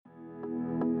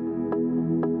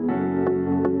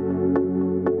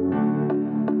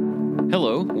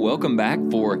Welcome back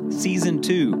for Season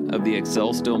 2 of the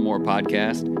Excel Still More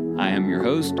podcast. I am your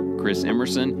host, Chris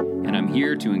Emerson, and I'm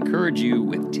here to encourage you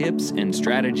with tips and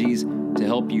strategies to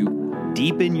help you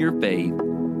deepen your faith,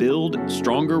 build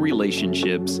stronger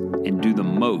relationships, and do the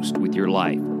most with your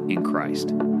life in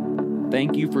Christ.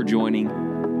 Thank you for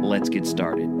joining. Let's get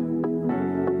started.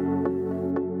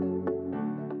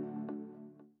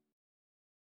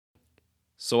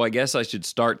 So I guess I should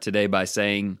start today by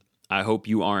saying I hope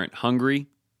you aren't hungry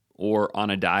or on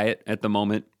a diet at the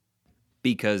moment,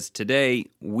 because today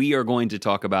we are going to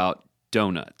talk about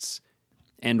donuts.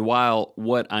 And while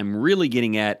what I'm really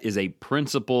getting at is a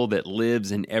principle that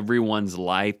lives in everyone's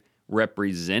life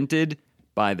represented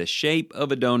by the shape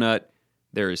of a donut,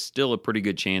 there is still a pretty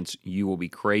good chance you will be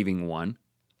craving one,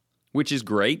 which is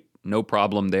great. No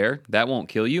problem there. That won't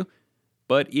kill you.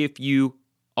 But if you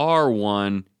are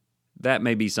one, that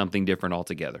may be something different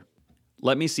altogether.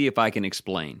 Let me see if I can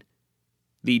explain.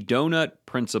 The donut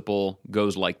principle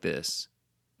goes like this.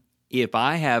 If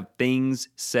I have things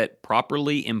set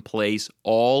properly in place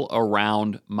all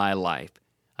around my life,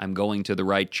 I'm going to the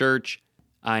right church,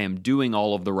 I am doing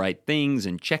all of the right things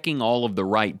and checking all of the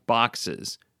right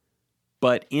boxes,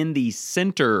 but in the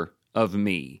center of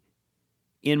me,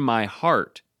 in my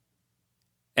heart,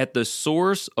 at the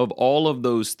source of all of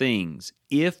those things,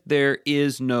 if there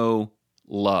is no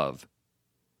love,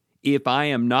 if I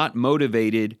am not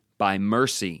motivated by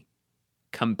mercy,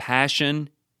 compassion,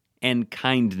 and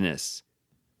kindness,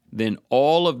 then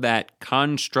all of that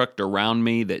construct around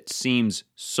me that seems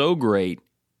so great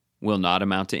will not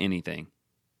amount to anything.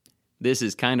 This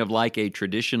is kind of like a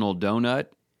traditional donut.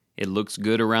 It looks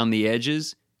good around the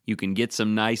edges. You can get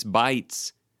some nice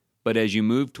bites, but as you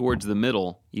move towards the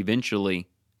middle, eventually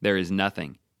there is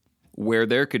nothing. Where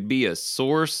there could be a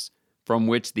source from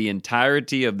which the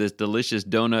entirety of this delicious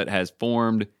donut has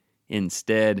formed,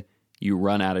 instead, you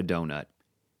run out of donut.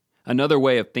 Another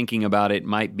way of thinking about it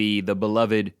might be the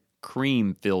beloved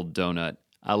cream-filled donut.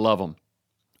 I love them.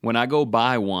 When I go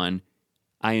buy one,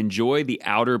 I enjoy the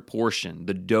outer portion,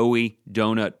 the doughy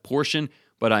donut portion,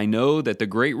 but I know that the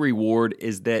great reward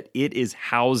is that it is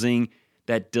housing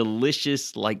that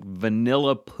delicious, like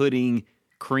vanilla pudding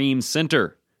cream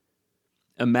center.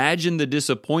 Imagine the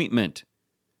disappointment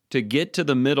to get to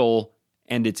the middle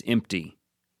and it's empty.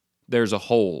 There's a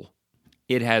hole.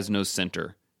 It has no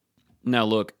center. Now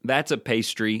look, that's a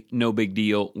pastry, no big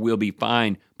deal, we'll be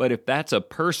fine. But if that's a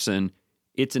person,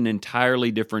 it's an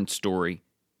entirely different story.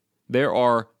 There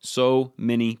are so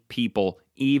many people,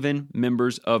 even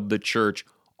members of the church,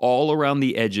 all around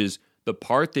the edges. The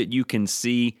part that you can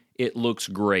see, it looks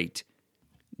great.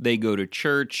 They go to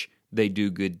church, they do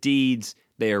good deeds,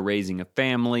 they are raising a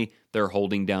family, they're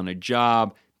holding down a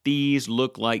job. These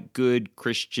look like good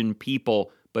Christian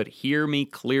people, but hear me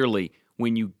clearly.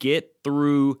 When you get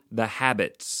through the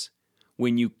habits,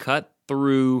 when you cut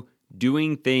through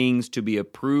doing things to be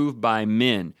approved by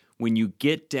men, when you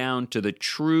get down to the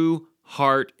true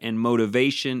heart and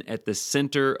motivation at the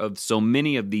center of so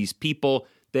many of these people,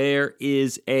 there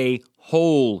is a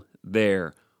hole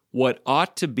there. What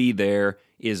ought to be there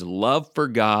is love for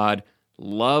God,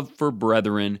 love for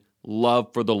brethren,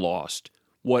 love for the lost.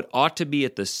 What ought to be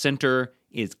at the center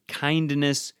is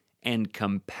kindness and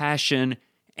compassion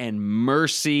and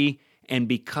mercy, and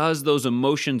because those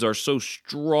emotions are so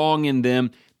strong in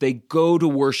them, they go to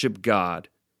worship God.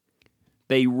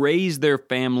 They raise their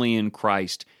family in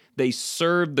Christ. They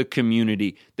serve the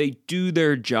community. They do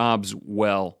their jobs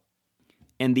well.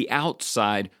 And the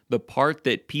outside, the part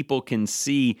that people can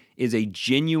see, is a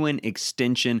genuine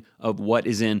extension of what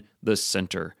is in the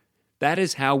center. That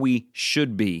is how we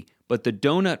should be. But the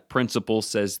donut principle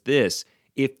says this: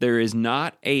 if there is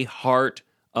not a heart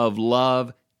of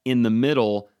love in the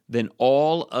middle, then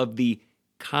all of the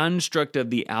construct of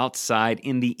the outside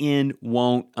in the end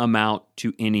won't amount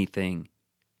to anything.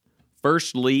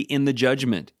 Firstly, in the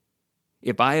judgment.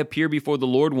 If I appear before the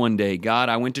Lord one day, God,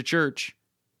 I went to church,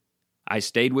 I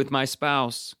stayed with my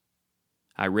spouse,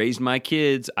 I raised my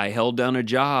kids, I held down a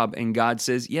job, and God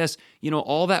says, yes,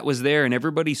 all that was there and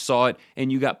everybody saw it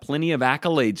and you got plenty of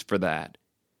accolades for that.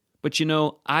 But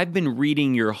I've been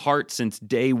reading your heart since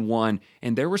day one,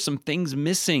 and there were some things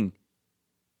missing.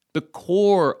 The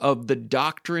core of the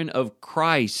doctrine of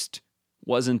Christ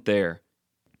wasn't there.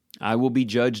 I will be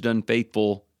judged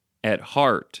unfaithful at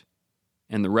heart,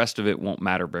 and the rest of it won't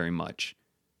matter very much.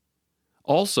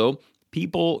 Also,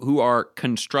 people who are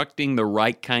constructing the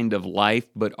right kind of life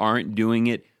but aren't doing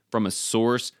it from a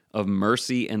source of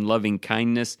mercy and loving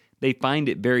kindness, they find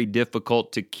it very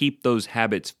difficult to keep those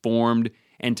habits formed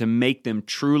and to make them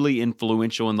truly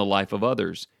influential in the life of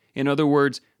others. In other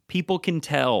words, people can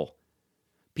tell.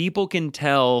 People can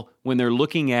tell when they're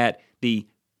looking at the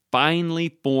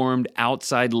finely formed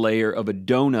outside layer of a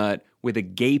donut with a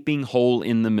gaping hole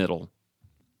in the middle.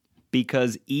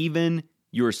 Because even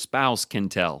your spouse can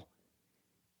tell.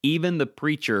 Even the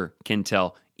preacher can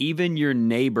tell. Even your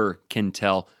neighbor can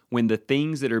tell when the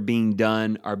things that are being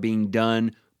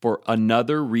done for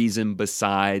another reason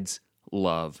besides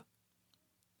love.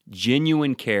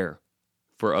 Genuine care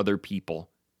for other people.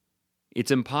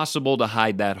 It's impossible to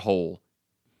hide that hole.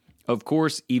 Of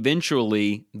course,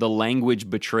 eventually, the language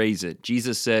betrays it.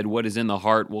 Jesus said, what is in the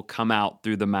heart will come out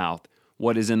through the mouth.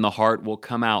 What is in the heart will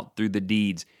come out through the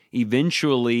deeds.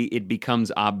 Eventually, it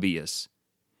becomes obvious.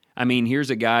 I mean, here's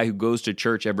a guy who goes to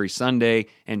church every Sunday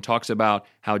and talks about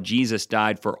how Jesus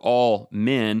died for all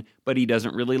men, but he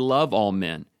doesn't really love all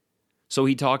men. So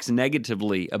he talks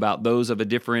negatively about those of a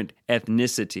different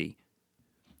ethnicity.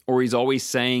 Or he's always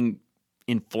saying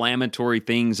inflammatory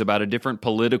things about a different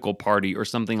political party or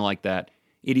something like that.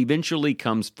 It eventually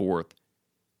comes forth.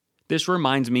 This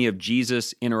reminds me of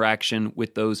Jesus' interaction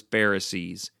with those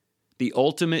Pharisees, the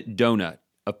ultimate donut,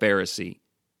 a Pharisee.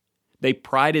 They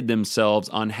prided themselves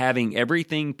on having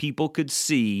everything people could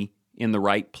see in the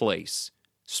right place,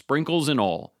 sprinkles and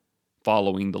all,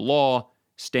 following the law,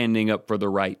 standing up for the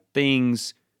right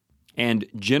things, and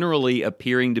generally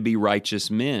appearing to be righteous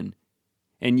men.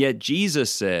 And yet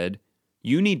Jesus said,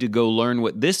 you need to go learn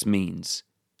what this means.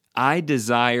 I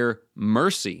desire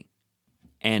mercy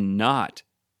and not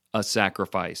a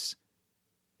sacrifice.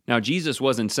 Now, Jesus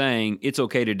wasn't saying it's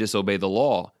okay to disobey the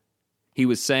law. He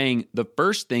was saying the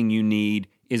first thing you need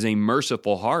is a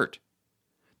merciful heart.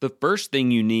 The first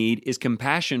thing you need is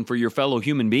compassion for your fellow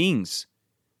human beings.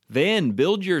 Then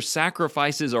build your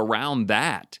sacrifices around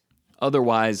that.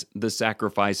 Otherwise, the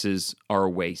sacrifices are a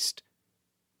waste.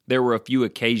 There were a few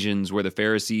occasions where the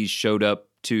Pharisees showed up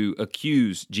to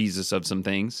accuse Jesus of some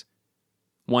things.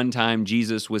 One time,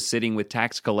 Jesus was sitting with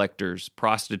tax collectors,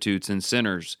 prostitutes, and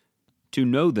sinners to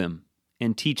know them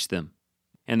and teach them.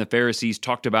 And the Pharisees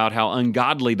talked about how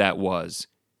ungodly that was.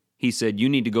 He said, you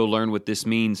need to go learn what this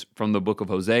means from the book of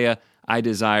Hosea. I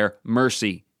desire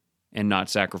mercy and not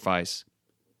sacrifice.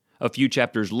 A few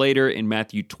chapters later, in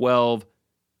Matthew 12,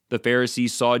 the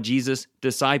Pharisees saw Jesus'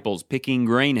 disciples picking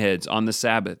grain heads on the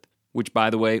Sabbath, which, by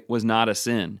the way, was not a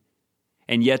sin.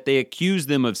 And yet they accused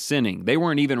them of sinning. They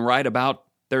weren't even right about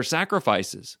their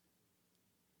sacrifices.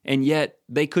 And yet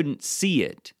they couldn't see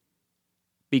it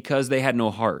because they had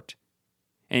no heart.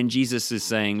 And Jesus is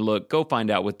saying, look, go find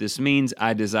out what this means.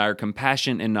 I desire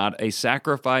compassion and not a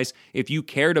sacrifice. If you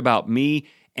cared about me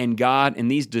and God and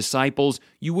these disciples,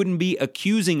 you wouldn't be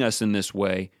accusing us in this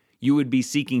way. You would be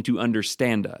seeking to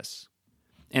understand us.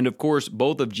 And of course,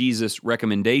 both of Jesus'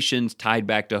 recommendations tied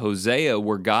back to Hosea,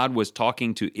 where God was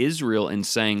talking to Israel and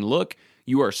saying, look,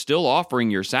 you are still offering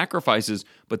your sacrifices,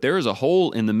 but there is a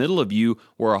hole in the middle of you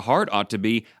where a heart ought to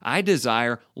be. I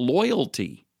desire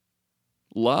loyalty,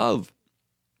 love,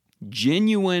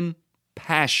 genuine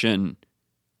passion,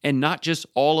 and not just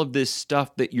all of this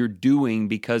stuff that you're doing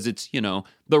because it's,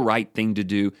 the right thing to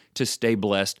do to stay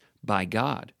blessed by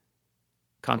God.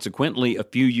 Consequently, a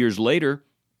few years later,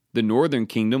 the northern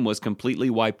kingdom was completely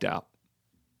wiped out.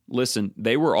 Listen,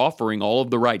 they were offering all of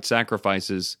the right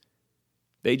sacrifices.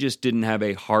 They just didn't have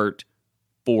a heart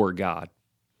for God.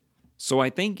 So I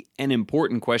think an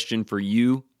important question for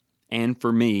you and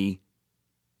for me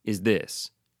is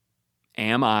this.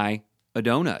 Am I a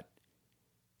donut?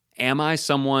 Am I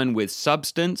someone with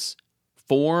substance,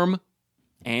 form,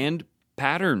 and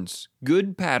patterns,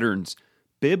 good patterns,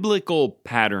 biblical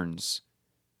patterns,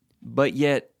 but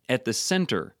yet at the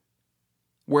center,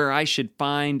 where I should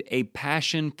find a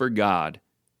passion for God,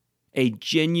 a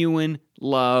genuine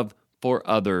love for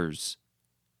others?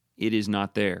 It is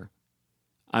not there.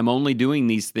 I'm only doing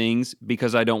these things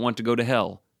because I don't want to go to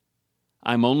hell.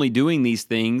 I'm only doing these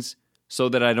things so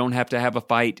that I don't have to have a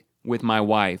fight with my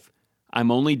wife.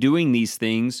 I'm only doing these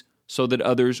things so that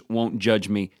others won't judge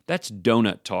me. That's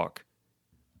donut talk.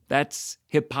 That's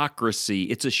hypocrisy.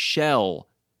 It's a shell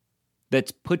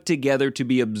that's put together to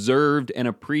be observed and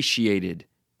appreciated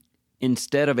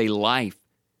instead of a life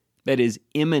that is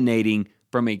emanating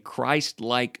from a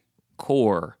Christ-like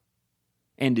core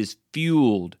and is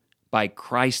fueled by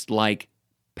Christ-like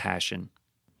passion.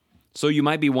 So you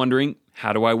might be wondering,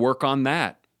 how do I work on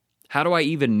that? How do I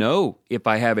even know if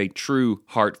I have a true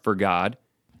heart for God?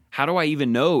 How do I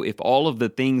even know if all of the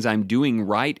things I'm doing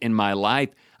right in my life,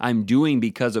 I'm doing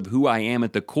because of who I am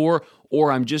at the core,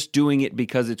 or I'm just doing it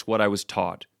because it's what I was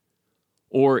taught,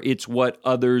 or it's what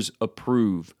others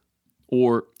approve,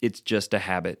 or it's just a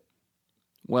habit?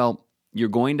 Well, you're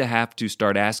going to have to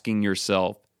start asking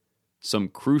yourself some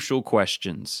crucial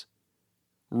questions.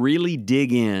 really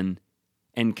dig in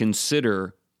and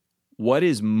consider what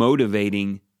is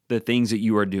motivating the things that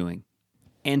you are doing.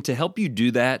 And to help you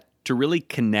do that, to really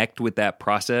connect with that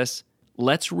process,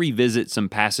 let's revisit some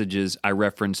passages I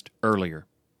referenced earlier.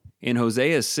 In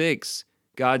Hosea 6,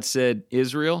 God said,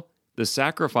 Israel, the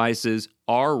sacrifices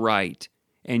are right,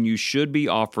 and you should be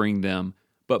offering them.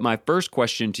 But my first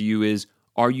question to you is,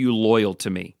 are you loyal to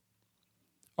me?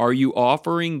 Are you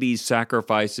offering these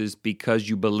sacrifices because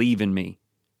you believe in me?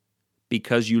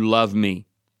 Because you love me?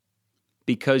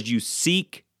 Because you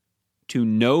seek to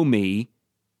know me,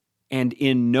 and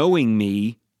in knowing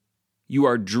me, you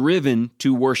are driven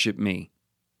to worship me?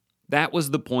 That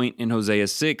was the point in Hosea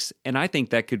 6, and I think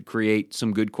that could create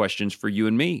some good questions for you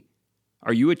and me.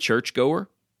 Are you a churchgoer?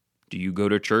 Do you go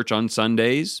to church on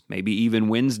Sundays, maybe even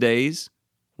Wednesdays,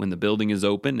 when the building is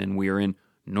open and we are in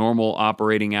normal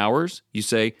operating hours? You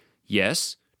say,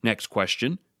 yes. Next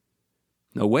question.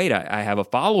 No, wait, I have a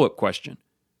follow-up question.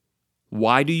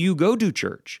 Why do you go to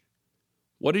church?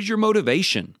 What is your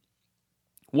motivation?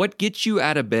 What gets you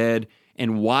out of bed,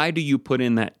 and why do you put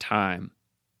in that time?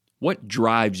 What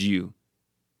drives you?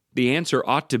 The answer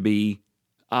ought to be,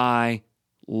 I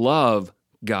love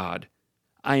God.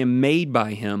 I am made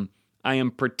by Him. I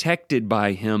am protected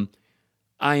by Him.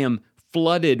 I am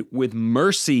flooded with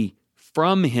mercy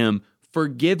from Him,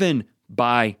 forgiven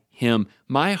by Him.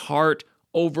 My heart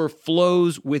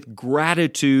overflows with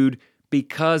gratitude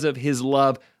because of His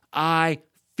love. I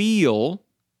feel,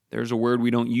 there's a word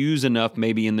we don't use enough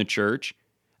maybe in the church,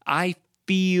 I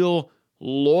feel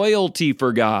loyalty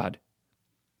for God.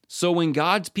 So when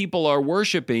God's people are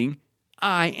worshiping,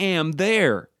 I am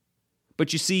there.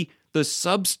 But you see, the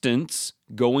substance,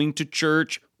 going to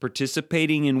church,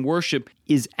 participating in worship,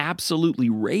 is absolutely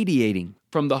radiating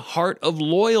from the heart of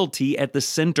loyalty at the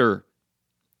center.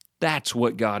 That's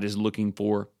what God is looking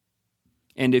for.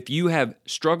 And if you have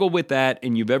struggled with that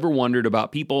and you've ever wondered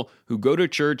about people who go to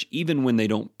church even when they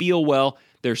don't feel well,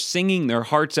 they're singing their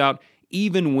hearts out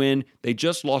even when they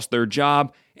just lost their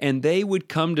job, and they would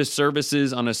come to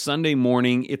services on a Sunday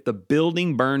morning if the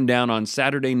building burned down on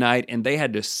Saturday night and they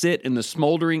had to sit in the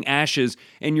smoldering ashes,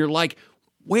 and you're like,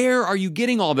 where are you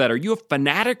getting all that? Are you a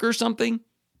fanatic or something?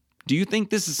 Do you think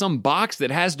this is some box that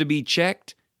has to be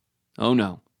checked? Oh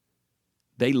no.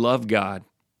 They love God.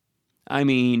 I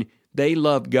mean, they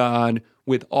love God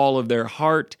with all of their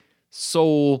heart,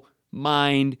 soul,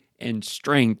 mind, and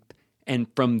strength. And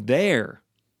from there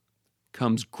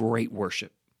comes great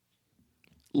worship.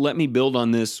 Let me build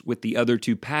on this with the other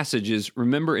two passages.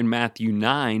 Remember in Matthew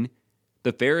 9,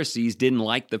 the Pharisees didn't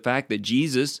like the fact that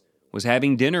Jesus was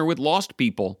having dinner with lost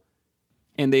people,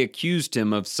 and they accused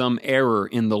him of some error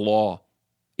in the law.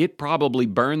 It probably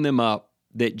burned them up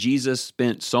that Jesus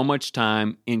spent so much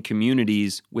time in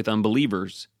communities with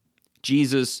unbelievers.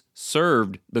 Jesus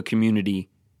served the community.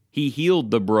 He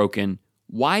healed the broken.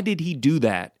 Why did he do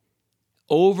that?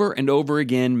 Over and over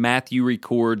again, Matthew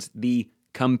records the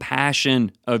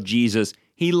compassion of Jesus.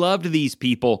 He loved these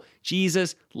people.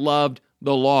 Jesus loved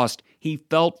the lost. He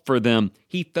felt for them.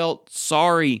 He felt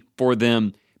sorry for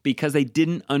them because they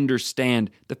didn't understand.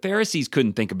 The Pharisees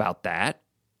couldn't think about that.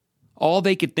 All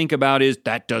they could think about is,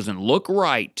 that doesn't look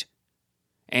right.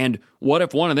 And what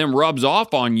if one of them rubs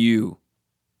off on you?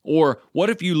 Or what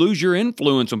if you lose your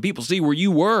influence when people see where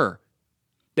you were?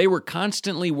 They were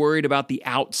constantly worried about the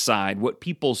outside, what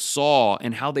people saw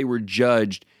and how they were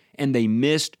judged, and they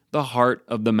missed the heart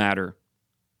of the matter.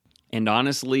 And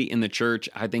honestly, in the church,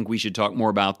 I think we should talk more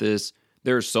about this.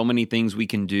 There are so many things we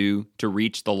can do to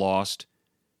reach the lost.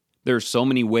 There are so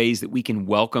many ways that we can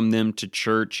welcome them to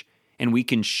church, and we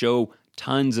can show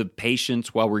tons of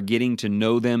patience while we're getting to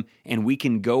know them, and we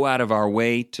can go out of our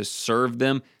way to serve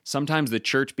them. Sometimes the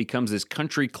church becomes this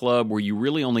country club where you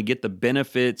really only get the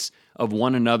benefits of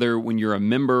one another when you're a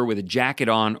member with a jacket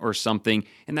on or something,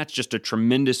 and that's just a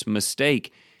tremendous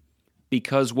mistake,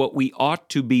 because what we ought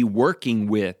to be working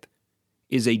with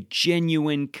is a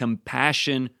genuine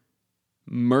compassion,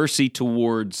 mercy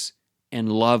towards,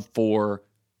 and love for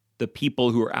the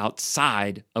people who are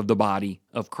outside of the body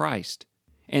of Christ.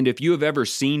 And if you have ever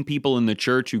seen people in the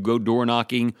church who go door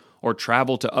knocking or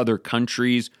travel to other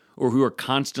countries or who are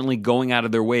constantly going out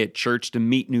of their way at church to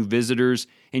meet new visitors,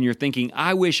 and you're thinking,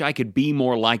 I wish I could be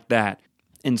more like that.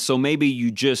 And so maybe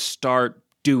you just start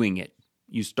doing it.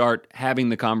 You start having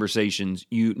the conversations,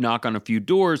 you knock on a few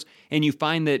doors, and you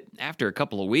find that after a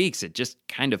couple of weeks, it just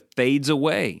kind of fades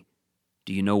away.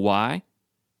 Do you know why?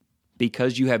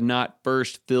 Because you have not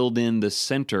first filled in the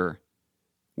center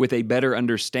with a better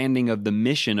understanding of the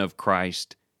mission of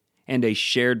Christ and a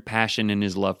shared passion in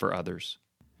His love for others.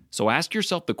 So ask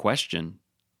yourself the question,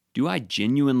 do I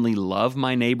genuinely love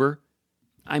my neighbor?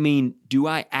 I mean, do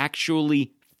I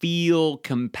actually feel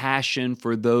compassion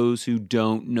for those who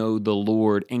don't know the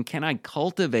Lord? And can I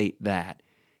cultivate that?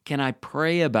 Can I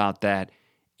pray about that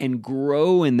and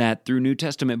grow in that through New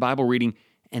Testament Bible reading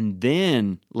and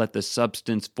then let the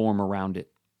substance form around it?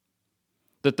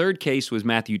 The third case was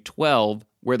Matthew 12,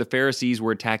 where the Pharisees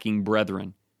were attacking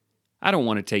brethren. I don't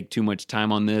want to take too much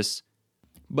time on this,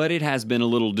 but it has been a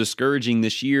little discouraging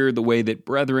this year the way that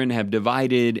brethren have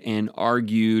divided and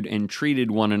argued and treated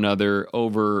one another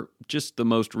over just the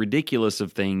most ridiculous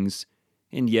of things.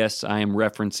 And yes, I am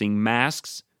referencing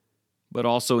masks, but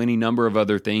also any number of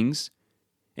other things.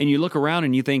 And you look around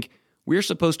and you think, we're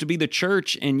supposed to be the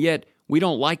church, and yet we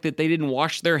don't like that they didn't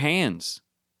wash their hands.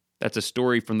 That's a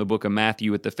story from the book of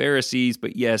Matthew with the Pharisees,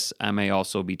 but yes, I may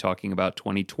also be talking about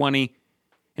 2020.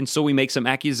 And so we make some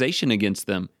accusation against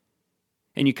them.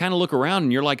 And you kind of look around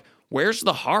and you're like, where's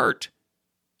the heart?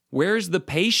 Where's the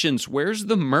patience? Where's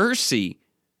the mercy?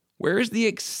 Where's the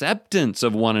acceptance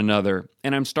of one another?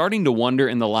 And I'm starting to wonder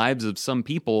in the lives of some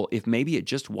people if maybe it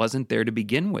just wasn't there to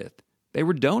begin with. They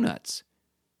were donuts.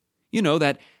 You know,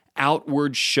 that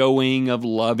outward showing of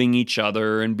loving each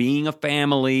other and being a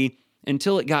family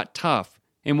until it got tough.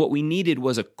 And what we needed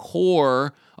was a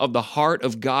core of the heart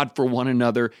of God for one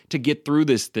another to get through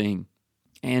this thing.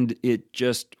 And it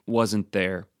just wasn't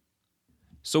there.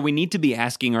 So we need to be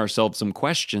asking ourselves some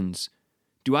questions.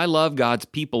 Do I love God's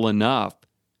people enough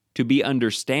to be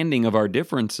understanding of our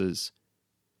differences,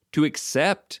 to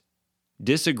accept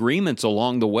disagreements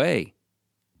along the way,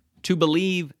 to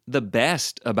believe the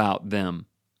best about them,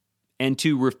 and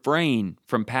to refrain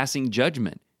from passing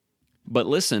judgment? But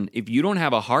listen, if you don't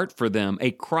have a heart for them,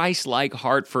 a Christ-like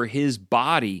heart for His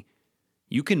body,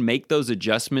 you can make those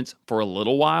adjustments for a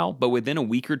little while, but within a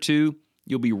week or two,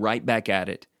 you'll be right back at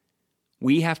it.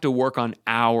 We have to work on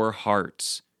our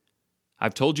hearts.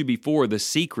 I've told you before, the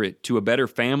secret to a better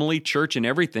family, church, and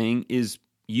everything is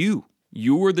you.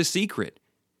 You are the secret.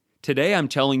 Today, I'm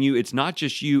telling you, it's not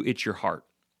just you, it's your heart.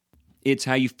 It's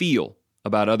how you feel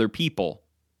about other people,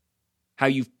 how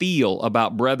you feel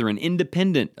about brethren,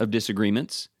 independent of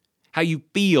disagreements, how you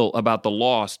feel about the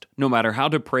lost, no matter how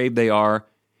depraved they are,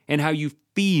 and how you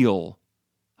feel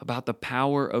about the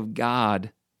power of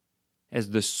God as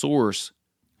the source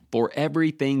for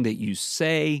everything that you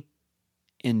say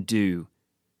and do.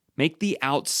 Make the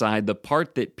outside, the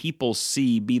part that people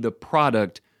see, be the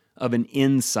product of an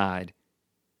inside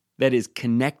that is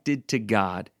connected to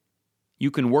God.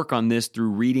 You can work on this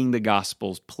through reading the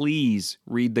Gospels. Please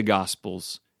read the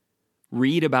Gospels.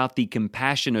 Read about the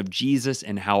compassion of Jesus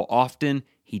and how often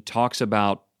He talks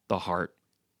about the heart.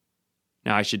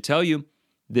 Now, I should tell you,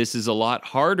 this is a lot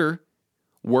harder.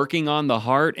 Working on the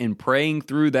heart and praying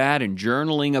through that and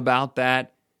journaling about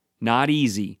that, not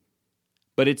easy.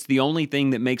 But it's the only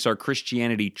thing that makes our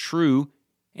Christianity true,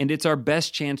 and it's our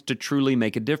best chance to truly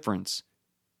make a difference.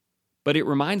 But it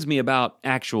reminds me about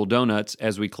actual donuts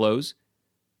as we close.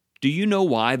 Do you know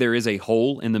why there is a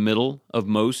hole in the middle of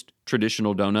most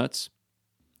traditional donuts?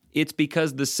 It's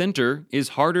because the center is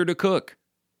harder to cook.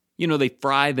 You know, they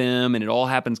fry them and it all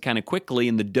happens kind of quickly,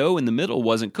 and the dough in the middle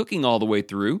wasn't cooking all the way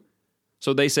through.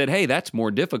 So they said, hey, that's more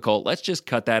difficult. Let's just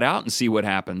cut that out and see what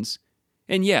happens.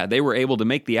 And yeah, they were able to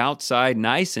make the outside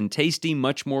nice and tasty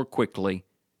much more quickly.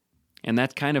 And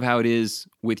that's kind of how it is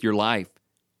with your life.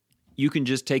 You can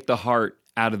just take the heart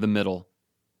out of the middle.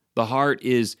 The heart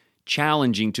is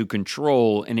challenging to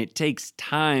control, and it takes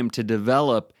time to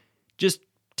develop. Just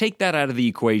take that out of the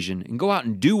equation and go out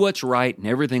and do what's right, and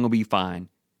everything will be fine.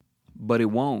 But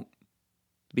it won't.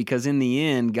 Because in the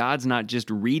end, God's not just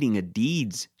reading a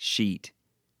deeds sheet.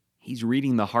 He's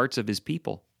reading the hearts of His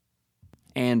people.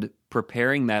 And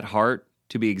preparing that heart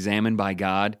to be examined by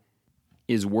God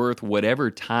is worth whatever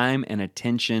time and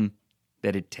attention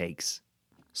that it takes.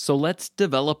 So let's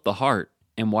develop the heart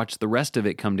and watch the rest of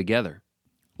it come together.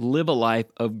 Live a life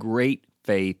of great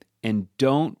faith, and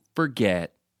don't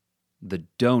forget the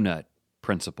donut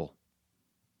principle.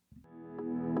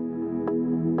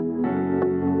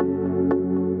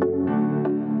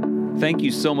 Thank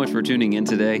you so much for tuning in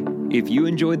today. If you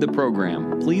enjoyed the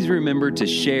program, please remember to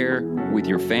share with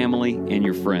your family and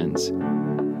your friends.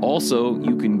 Also,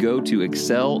 you can go to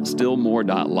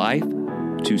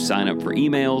excelstillmore.life to sign up for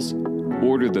emails,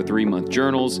 order the 3-month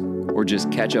journals, or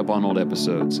just catch up on old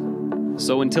episodes.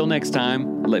 So until next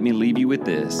time, let me leave you with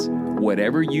this.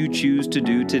 Whatever you choose to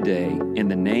do today, in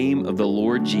the name of the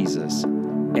Lord Jesus,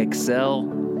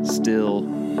 excel still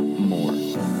more.